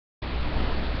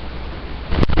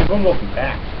and welcome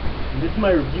back. And this is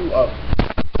my review of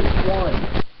one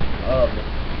of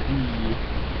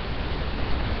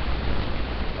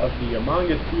the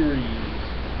manga series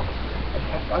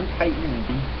Attack on Titan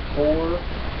Before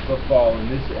the Fall,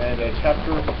 and this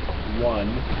chapter 1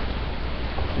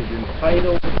 is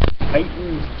entitled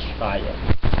Titan's Child.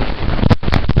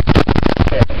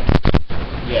 Okay.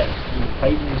 Yes, the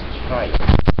Titan's Child.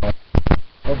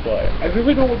 Oh boy, I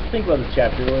really don't know what to think about this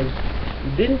chapter. We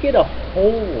didn't get a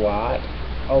whole lot,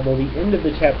 although the end of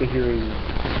the chapter here is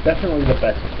definitely the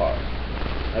best part.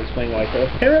 I'll explain why. So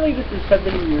apparently this is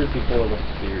 70 years before the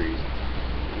series,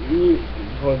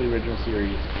 before the original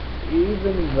series.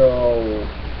 Even though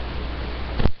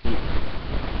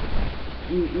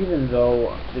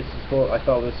this is I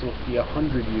thought this was supposed to be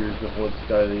 100 years before the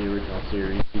start of the original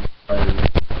series. It's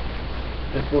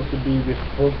supposed to be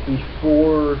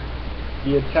before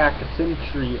the attack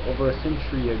over a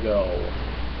century ago.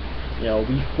 You know,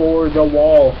 before the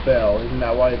wall fell. Isn't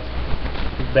that why it's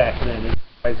back then? Isn't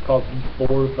that why it's called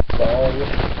Before the Fall?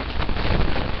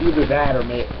 Either that or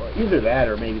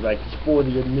maybe like before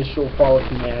the initial fall of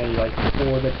humanity, like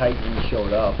before the Titans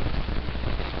showed up.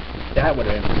 That would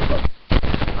have been fun.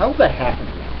 I hope that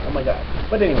happened now. Oh my god.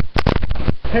 But anyway,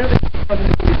 apparently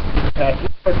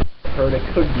it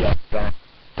could be up to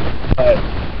that.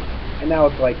 And now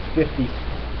it's like 50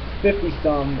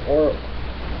 some, or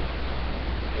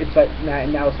it's like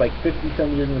now it's like 50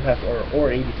 some years in the past,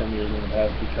 or 80 some years in the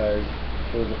past, because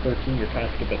there was a 13-year time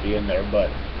skip at the end there. But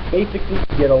basically, you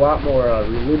get a lot more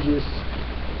religious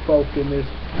folk in this,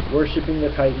 worshiping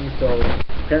the Titans. So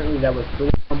apparently that was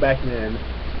still on back then.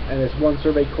 And this one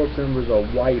Survey Corps member's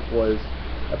wife was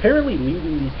apparently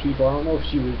leading these people. I don't know if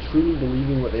she was truly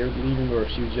believing what they were believing, or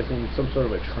if she was just in some sort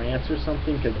of a trance or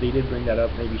something, because they did bring that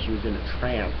up. Maybe she was in a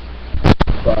trance.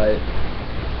 But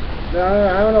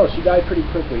I don't know. She died pretty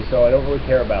quickly, so I don't really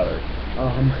care about her.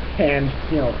 And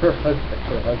you know, her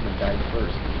husband died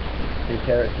first. His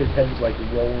head was like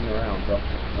rolling around. So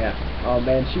yeah.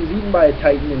 And she was eaten by a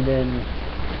Titan, and then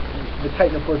the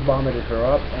Titan, of course, vomited her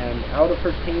up, and out of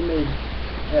her came a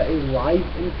live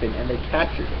infant, and they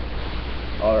captured it.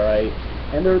 Alright,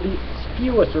 and there are these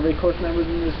few Survey Corps members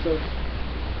in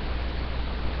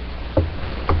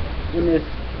this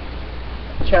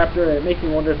chapter, and it makes me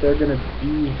wonder if they're going to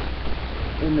be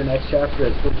in the next chapter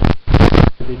as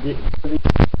they did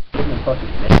fucking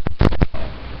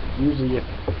usually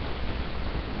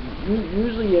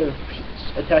if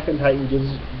Attack on Titan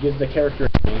gives the character a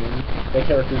name, that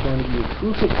character is going to be a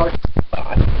crucial part of the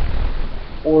plot,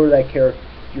 or that character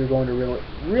you're going to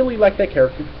really like that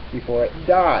character before it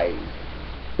dies,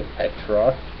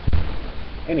 etc.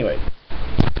 Anyways,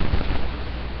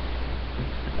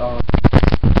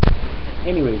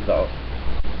 though,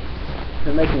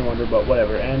 it makes me wonder, but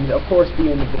whatever. And of course,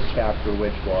 the end of this chapter,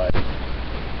 which was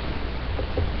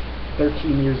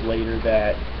 13 years later,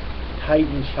 that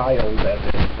Titan Child,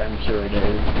 I'm sure it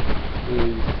is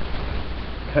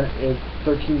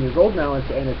 13 years old now,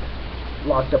 and it's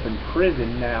locked up in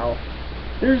prison now.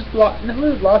 There's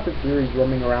lots of theories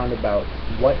roaming around about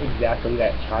what exactly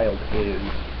that child is.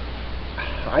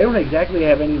 I don't exactly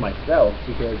have any myself,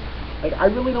 because like I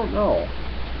really don't know.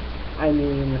 I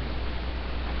mean,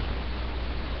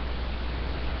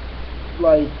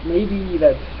 like maybe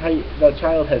that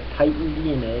child has Titan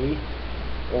DNA,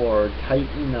 or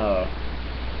Titan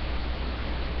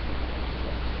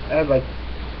has like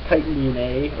Titan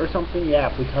DNA or something.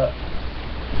 Yeah, because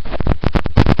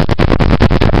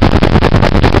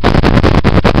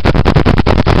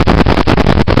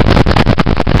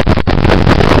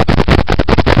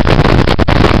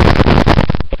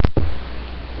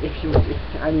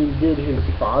did his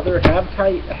father have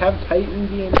Titan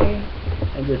DNA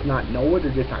and just not know it,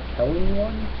 or just not tell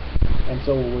anyone? And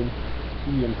so when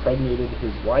he impregnated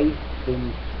his wife,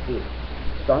 then his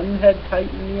son had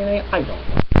Titan DNA? I don't know.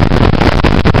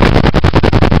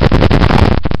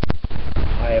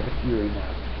 I have a theory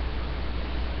now.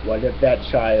 What if that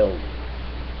child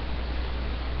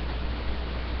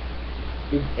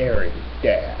is Eren's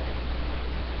dad?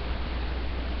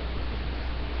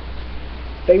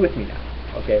 Stay with me now.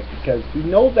 Okay, because we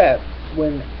know that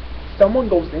when someone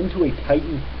goes into a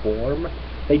Titan form,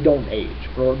 they don't age.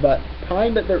 For the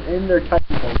time that they're in their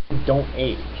Titan form, they don't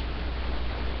age.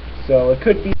 So it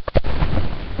could be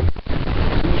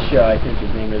Isha, I think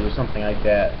his name is, or something like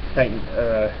that. Titan,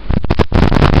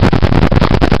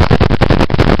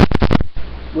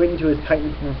 went into his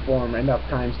Titan form enough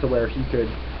times to where he could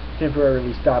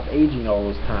temporarily stop aging all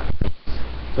those times.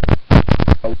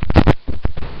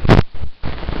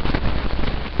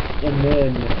 And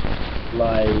then,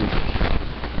 like,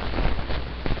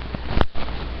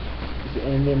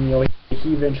 and then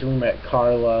he eventually met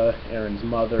Carla, Aaron's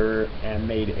mother, and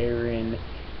made Aaron,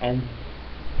 and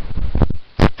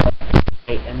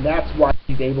that's why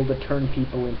he's able to turn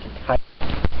people into titans.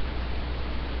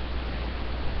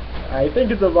 I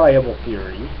think it's a viable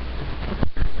theory.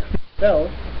 So,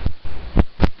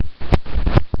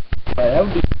 that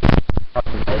would be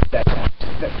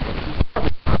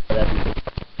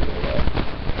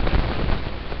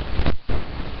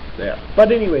yeah.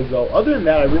 But anyways, though, other than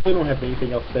that, I really don't have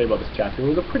anything else to say about this chapter. It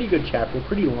was a pretty good chapter,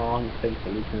 pretty long,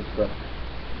 thankfully, since the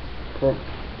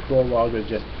prologue was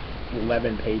just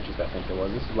 11 pages, I think it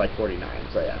was. This is like 49,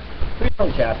 so yeah. Pretty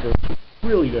long chapter,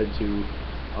 really good too.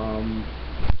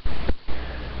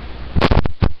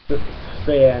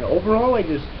 So yeah, and overall I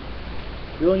just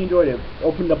really enjoyed it. It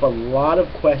opened up a lot of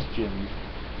questions,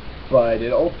 but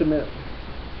ultimately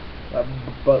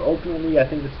I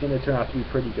think it's going to turn out to be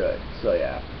pretty good. So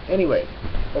yeah. Anyway,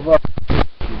 overall, thank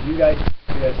you guys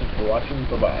for watching.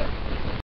 Bye bye.